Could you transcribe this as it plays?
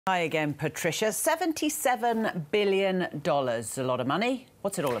Hi again, Patricia. $77 billion, a lot of money.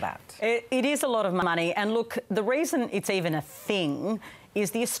 What's it all about? It is a lot of money. And look, the reason it's even a thing is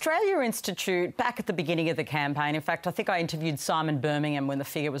the Australia Institute, back at the beginning of the campaign, in fact, I think I interviewed Simon Birmingham when the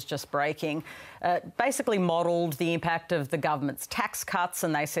figure was just breaking, basically modelled the impact of the government's tax cuts,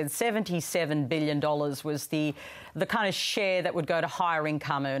 and they said $77 billion was the kind of share that would go to higher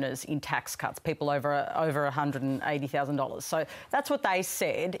income earners in tax cuts, people over $180,000. So that's what they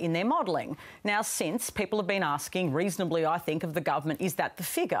said in their modelling. Now, since people have been asking, reasonably, I think, of the government, is that the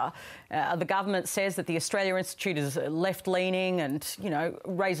figure? The government says that the Australia Institute is left-leaning and, you know,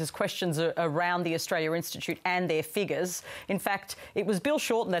 raises questions around the Australia Institute and their figures. In fact, it was Bill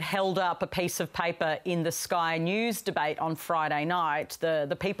Shorten that held up a piece of paper in the Sky News debate on Friday night,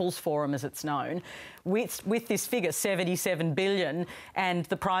 the People's Forum as it's known, with this figure, $77 billion, and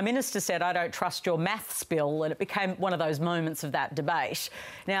the Prime Minister said, "I don't trust your maths, Bill," and it became one of those moments of that debate.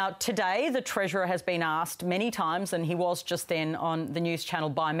 Now, today, the Treasurer has been asked many times, and he was just then on the news channel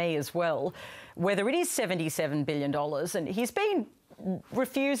by me as well, whether it is $77 billion, and he's been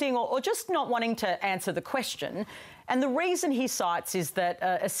refusing or just not wanting to answer the question. And the reason he cites is that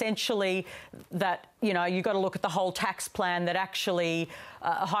essentially that, you know, you've got to look at the whole tax plan, that actually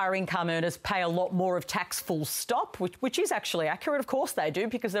higher income earners pay a lot more of tax full stop, which is actually accurate. Of course they do,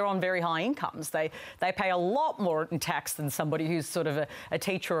 because they're on very high incomes. They pay a lot more in tax than somebody who's sort of a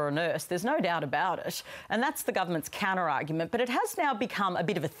teacher or a nurse. There's no doubt about it. And that's the government's counter-argument. But it has now become a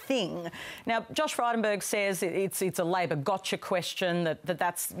bit of a thing. Now, Josh Frydenberg says it's a Labor gotcha question,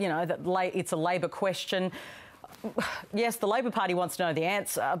 that's, you know, it's a Labor question. Yes, the Labor Party wants to know the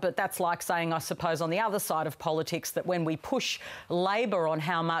answer, but that's like saying, I suppose, on the other side of politics, that when we push Labor on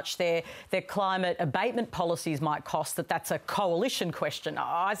how much their climate abatement policies might cost, that's a coalition question.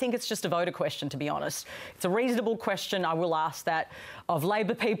 I think it's just a voter question, to be honest. It's a reasonable question. I will ask that of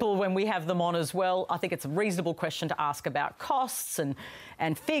Labor people when we have them on as well. I think it's a reasonable question to ask about costs and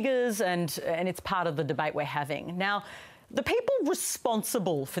figures, and it's part of the debate we're having. Now, the people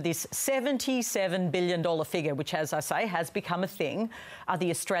responsible for this $77 billion figure, which, as I say, has become a thing, are the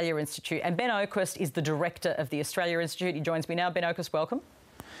Australia Institute. And Ben Oquist is the director of the Australia Institute. He joins me now. Ben Oquist, welcome.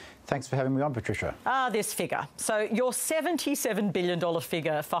 Thanks for having me on, Patricia. This figure. So your $77 billion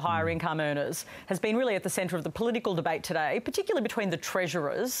figure for higher income earners has been really at the centre of the political debate today, particularly between the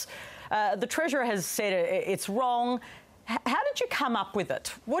treasurers. The Treasurer has said it's wrong. How did you come up with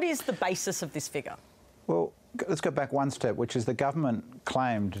it? What is the basis of this figure? Well, let's go back one step, which is the government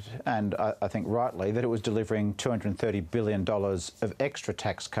claimed, and I think rightly, that it was delivering $230 billion of extra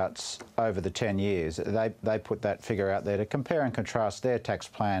tax cuts over the 10 years. They put that figure out there to compare and contrast their tax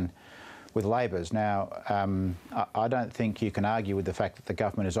plan with Labor's. Now, I don't think you can argue with the fact that the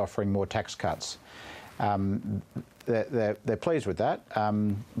government is offering more tax cuts. They're pleased with that,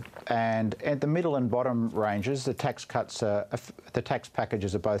 and at the middle and bottom ranges, the tax cuts, the tax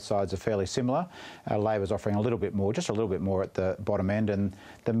packages of both sides are fairly similar. Labor's offering a little bit more, just a little bit more at the bottom end, and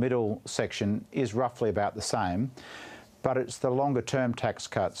the middle section is roughly about the same. But it's the longer-term tax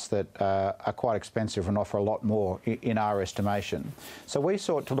cuts that are quite expensive and offer a lot more in our estimation. So we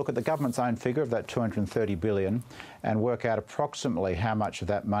sought to look at the government's own figure of that $230 billion and work out approximately how much of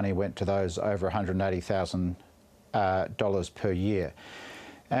that money went to those over $180,000 per year.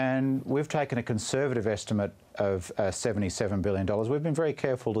 And we've taken a conservative estimate of $77 billion. We've been very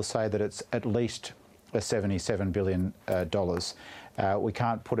careful to say that it's at least $77 billion. We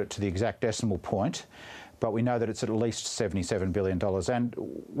can't put it to the exact decimal point, but we know that it's at least $77 billion. And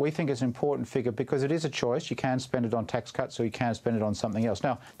we think it's an important figure because it is a choice. You can spend it on tax cuts or you can spend it on something else.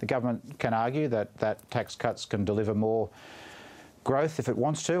 Now, the government can argue that tax cuts can deliver more growth if it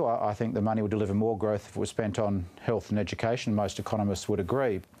wants to. I think the money would deliver more growth if it was spent on health and education. Most economists would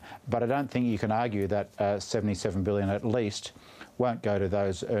agree. But I don't think you can argue that $77 billion at least won't go to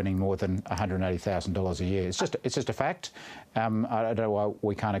those earning more than $180,000 a year. It's just a fact. I don't know why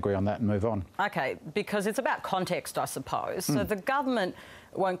we can't agree on that and move on. OK, because it's about context, I suppose. So the government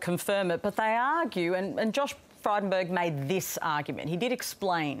won't confirm it, but they argue, and Josh Frydenberg made this argument. He did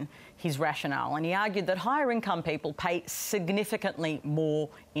explain his rationale, and he argued that higher income people pay significantly more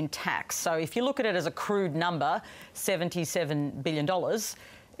in tax. So if you look at it as a crude number, $77 billion,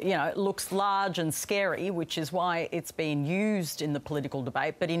 you know, it looks large and scary, which is why it's being used in the political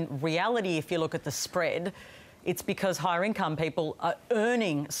debate. But in reality, if you look at the spread, it's because higher income people are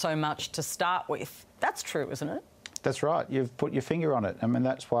earning so much to start with. That's true, isn't it? That's right. You've put your finger on it. I mean,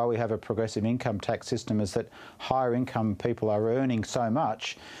 that's why we have a progressive income tax system, is that higher income people are earning so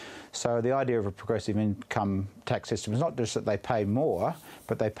much. So the idea of a progressive income tax system is not just that they pay more,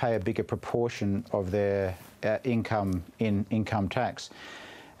 but they pay a bigger proportion of their income in income tax.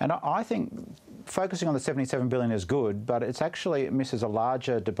 And I think focusing on the $77 billion is good, but it misses a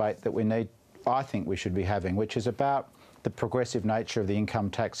larger debate that I think we should be having, which is about the progressive nature of the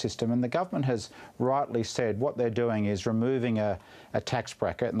income tax system. And the government has rightly said what they're doing is removing a tax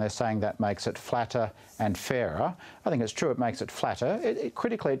bracket, and they're saying that makes it flatter and fairer. I think it's true it makes it flatter.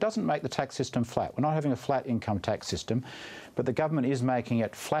 Critically, it doesn't make the tax system flat. We're not having a flat income tax system, but the government is making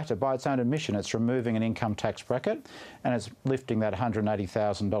it flatter by its own admission. It's removing an income tax bracket and it's lifting that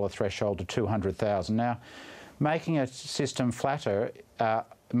 $180,000 threshold to $200,000. Now, making a system flatter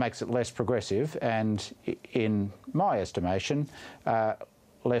makes it less progressive and, in my estimation,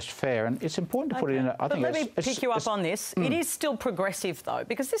 less fair. And it's important to put it in. I think. Let me pick you up on this. It is still progressive, though,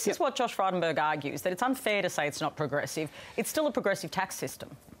 because this is what Josh Frydenberg argues, that it's unfair to say it's not progressive. It's still a progressive tax system.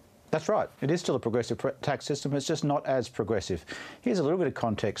 That's right. It is still a progressive tax system. It's just not as progressive. Here's a little bit of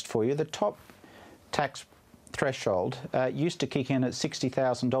context for you. The top tax threshold used to kick in at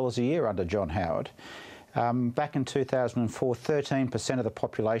 $60,000 a year under John Howard. Back in 2004, 13% of the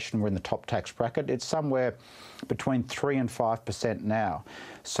population were in the top tax bracket. It's somewhere between 3 and 5% now.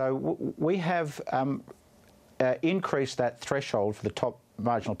 So we have increased that threshold for the top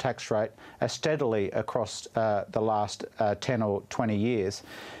marginal tax rate steadily across the last 10 or 20 years.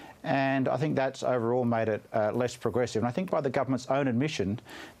 And I think that's overall made it less progressive. And I think by the government's own admission,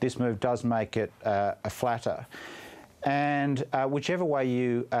 this move does make it flatter. And whichever way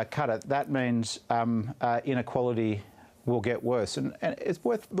you cut it, that means inequality will get worse. And it's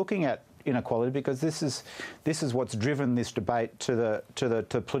worth looking at inequality because this is what's driven this debate to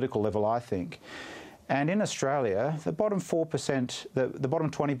the political level, I think. And in Australia, the bottom 4%, the bottom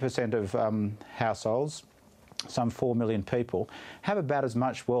 20% of households, some 4 million people, have about as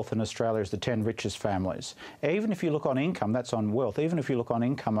much wealth in Australia as the 10 richest families. Even if you look on income, that's on wealth, even if you look on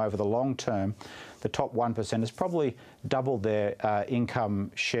income over the long term, the top 1% has probably doubled their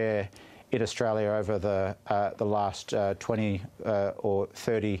income share in Australia over the last 20 or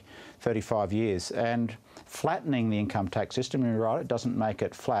 30, 35 years. And flattening the income tax system, you're right, it doesn't make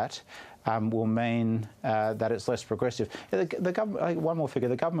it flat, will mean that it's less progressive. The government, one more figure,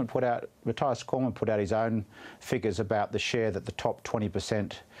 the government put out, Matthias Cormann put out his own figures about the share that the top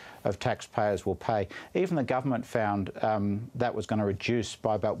 20% of taxpayers will pay. Even the government found that was going to reduce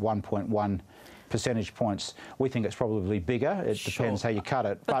by about 1.1 percentage points. We think it's probably bigger. It depends how you cut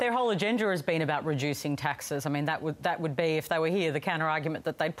it. But their whole agenda has been about reducing taxes. I mean, that would be, if they were here, the counter-argument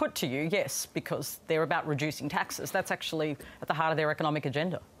that they'd put to you, yes, because they're about reducing taxes. That's actually at the heart of their economic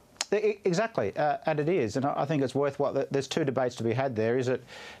agenda. Exactly, and it is, and I think it's worthwhile. There's two debates to be had there. Is it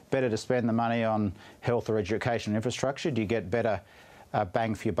better to spend the money on health or education infrastructure? Do you get better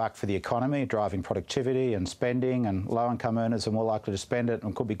bang for your buck for the economy, driving productivity and spending, and low-income earners are more likely to spend it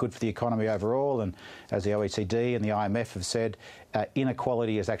and could be good for the economy overall? And as the OECD and the IMF have said,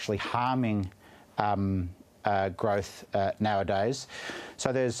 inequality is actually harming growth nowadays.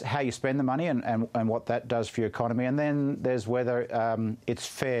 So there's how you spend the money and what that does for your economy, and then there's whether it's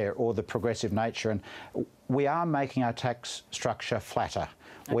fair or the progressive nature. And we are making our tax structure flatter.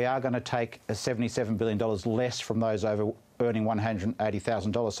 Okay. We are going to take $77 billion less from those over earning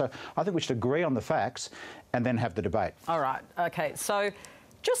 $180,000. So I think we should agree on the facts and then have the debate. All right. OK. So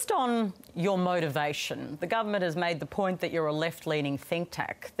just on your motivation, the government has made the point that you're a left-leaning think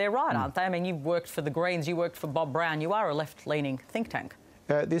tank. They're right, aren't they? I mean, you've worked for the Greens, you worked for Bob Brown. You are a left-leaning think tank.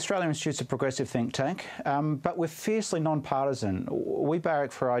 The Australian Institute's a progressive think tank, but we're fiercely non-partisan. We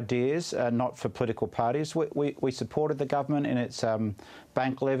barrack for ideas, not for political parties. We supported the government in its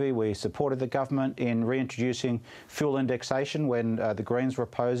bank levy. We supported the government in reintroducing fuel indexation when the Greens were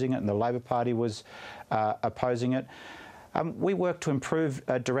opposing it and the Labor Party was opposing it. We worked to improve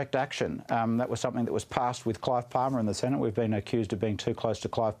direct action. That was something that was passed with Clive Palmer in the Senate. We've been accused of being too close to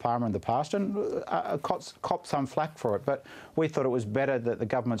Clive Palmer in the past and copped some flack for it. But we thought it was better that the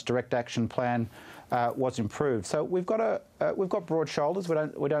government's direct action plan was improved. So we've got broad shoulders.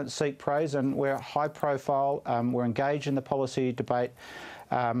 We don't seek praise, and we're high profile. We're engaged in the policy debate.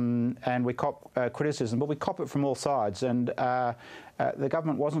 And we cop criticism, but we cop it from all sides. And the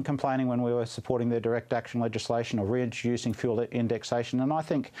government wasn't complaining when we were supporting their direct action legislation or reintroducing fuel indexation. And I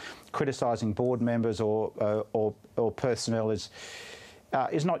think criticising board members or personnel is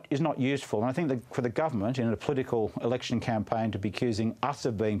not useful. And I think that for the government in a political election campaign to be accusing us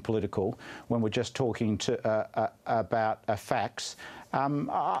of being political when we're just talking about facts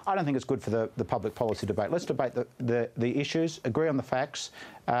I don't think it's good for the public policy debate. Let's debate the issues, agree on the facts,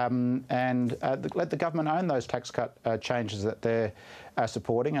 and let the government own those tax cut changes that they're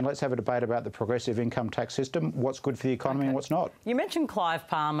supporting, and let's have a debate about the progressive income tax system, what's good for the economy and what's not. You mentioned Clive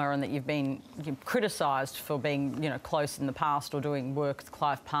Palmer and that you've been criticised for being, close in the past or doing work with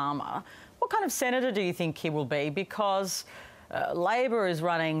Clive Palmer. What kind of senator do you think he will be? Because Labor is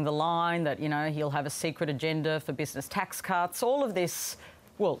running the line that, he'll have a secret agenda for business tax cuts. All of this,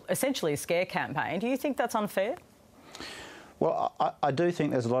 well, essentially a scare campaign. Do you think that's unfair? Well, I do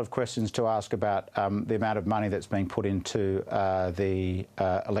think there's a lot of questions to ask about the amount of money that's being put into the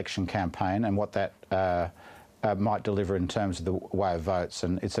election campaign and what that might deliver in terms of the way of votes,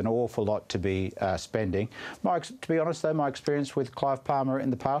 and it's an awful lot to be spending. To be honest, though, my experience with Clive Palmer in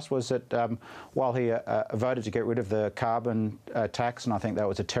the past was that while he voted to get rid of the carbon tax, and I think that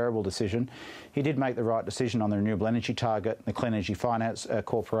was a terrible decision, he did make the right decision on the renewable energy target, the Clean Energy Finance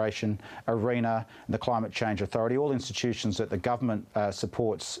Corporation, ARENA, and the Climate Change Authority, all institutions that the government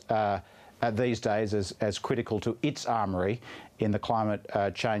supports these days as critical to its armoury in the climate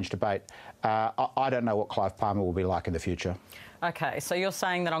change debate. I don't know what Clive Palmer will be like in the future. OK, so you're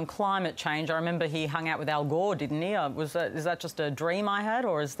saying that on climate change, I remember he hung out with Al Gore, didn't he? Is that just a dream I had,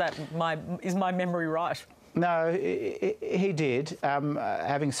 or is my memory right? No, he did.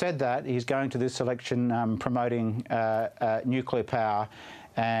 Having said that, he's going to this election promoting nuclear power,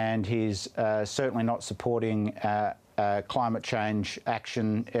 and he's certainly not supporting climate change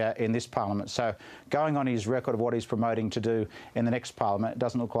action in this parliament. So going on his record of what he's promoting to do in the next parliament, it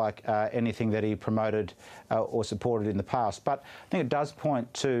doesn't look like anything that he promoted or supported in the past. But I think it does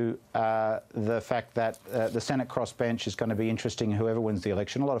point to the fact that the Senate crossbench is going to be interesting, whoever wins the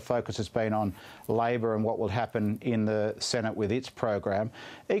election. A lot of focus has been on Labor and what will happen in the Senate with its program.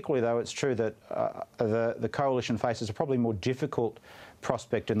 Equally, though, it's true that the coalition faces a probably more difficult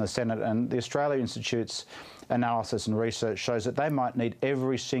prospect in the Senate, and the Australia Institute's analysis and research shows that they might need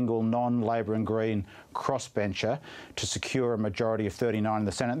every single non-Labor and Green crossbencher to secure a majority of 39 in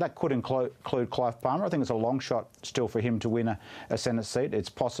the Senate. That could include Clive Palmer. I think it's a long shot still for him to win a Senate seat. It's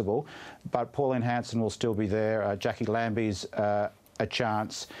possible, but Pauline Hanson will still be there. Jackie Lambie's a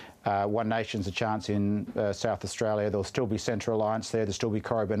chance. One Nation's a chance in South Australia. There'll still be Centre Alliance there. There'll still be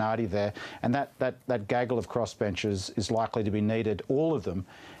Cory Bernardi there. And that gaggle of crossbenchers is likely to be needed, all of them,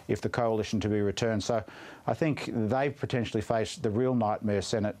 if the coalition to be returned. So I think they potentially face the real nightmare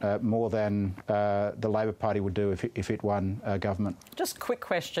Senate more than the Labor Party would do if it won government. Just a quick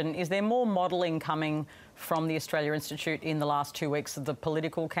question. Is there more modelling coming from the Australia Institute in the last 2 weeks of the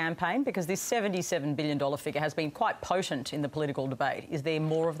political campaign? Because this $77 billion figure has been quite potent in the political debate. Is there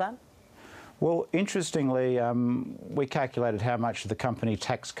more of that? Well, interestingly, we calculated how much of the company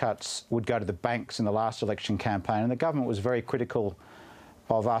tax cuts would go to the banks in the last election campaign, and the government was very critical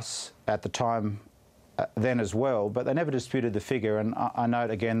of us at the time then as well, but they never disputed the figure, and I note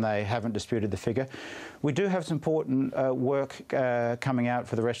again they haven't disputed the figure. We do have some important work coming out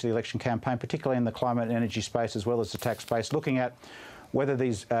for the rest of the election campaign, particularly in the climate and energy space as well as the tax space, looking at whether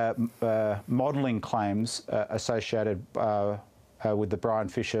these modelling claims associated with the Brian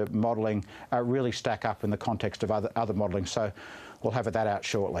Fisher modelling really stack up in the context of other modelling. So we'll have that out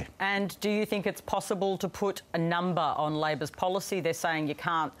shortly. And do you think it's possible to put a number on Labor's policy? They're saying you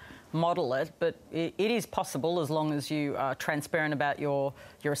can't model it, but it is possible as long as you are transparent about your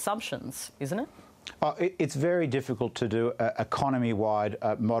assumptions, isn't it? It's very difficult to do economy-wide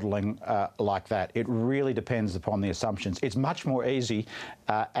modelling like that. It really depends upon the assumptions. It's much more easy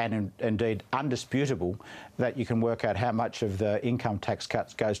and indeed undisputable that you can work out how much of the income tax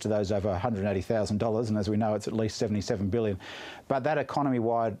cuts goes to those over $180,000, and as we know, it's at least $77 billion. But that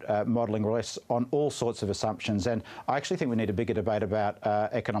economy-wide modelling rests on all sorts of assumptions, and I actually think we need a bigger debate about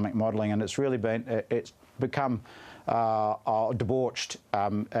economic modelling, and it's become debauched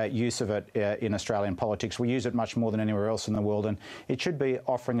use of it in Australian politics. We use it much more than anywhere else in the world, and it should be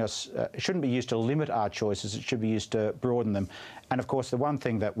offering us, it shouldn't be used to limit our choices, it should be used to broaden them. And of course, the one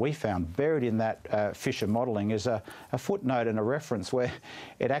thing that we found buried in that Fisher modelling is a footnote and a reference where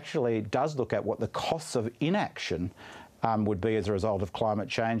it actually does look at what the costs of inaction would be as a result of climate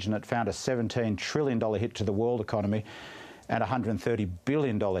change, and it found a $17 trillion hit to the world economy and a $130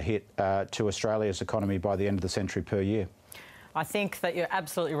 billion hit to Australia's economy by the end of the century per year. I think that you're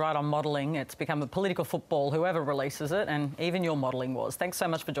absolutely right on modelling. It's become a political football, whoever releases it, and even your modelling was. Thanks so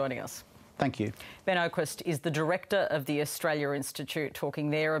much for joining us. Thank you. Ben Oquist is the director of the Australia Institute, talking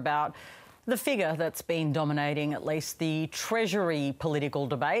there about the figure that's been dominating at least the Treasury political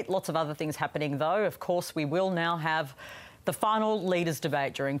debate. Lots of other things happening, though. Of course, we will now have The final leaders'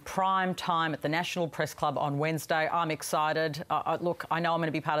 debate during prime time at the National Press Club on Wednesday. I'm excited. Look, I know I'm going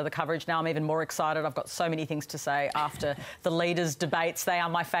to be part of the coverage now. I'm even more excited. I've got so many things to say after the leaders' debates. They are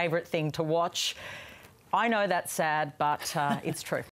my favourite thing to watch. I know that's sad, but it's true.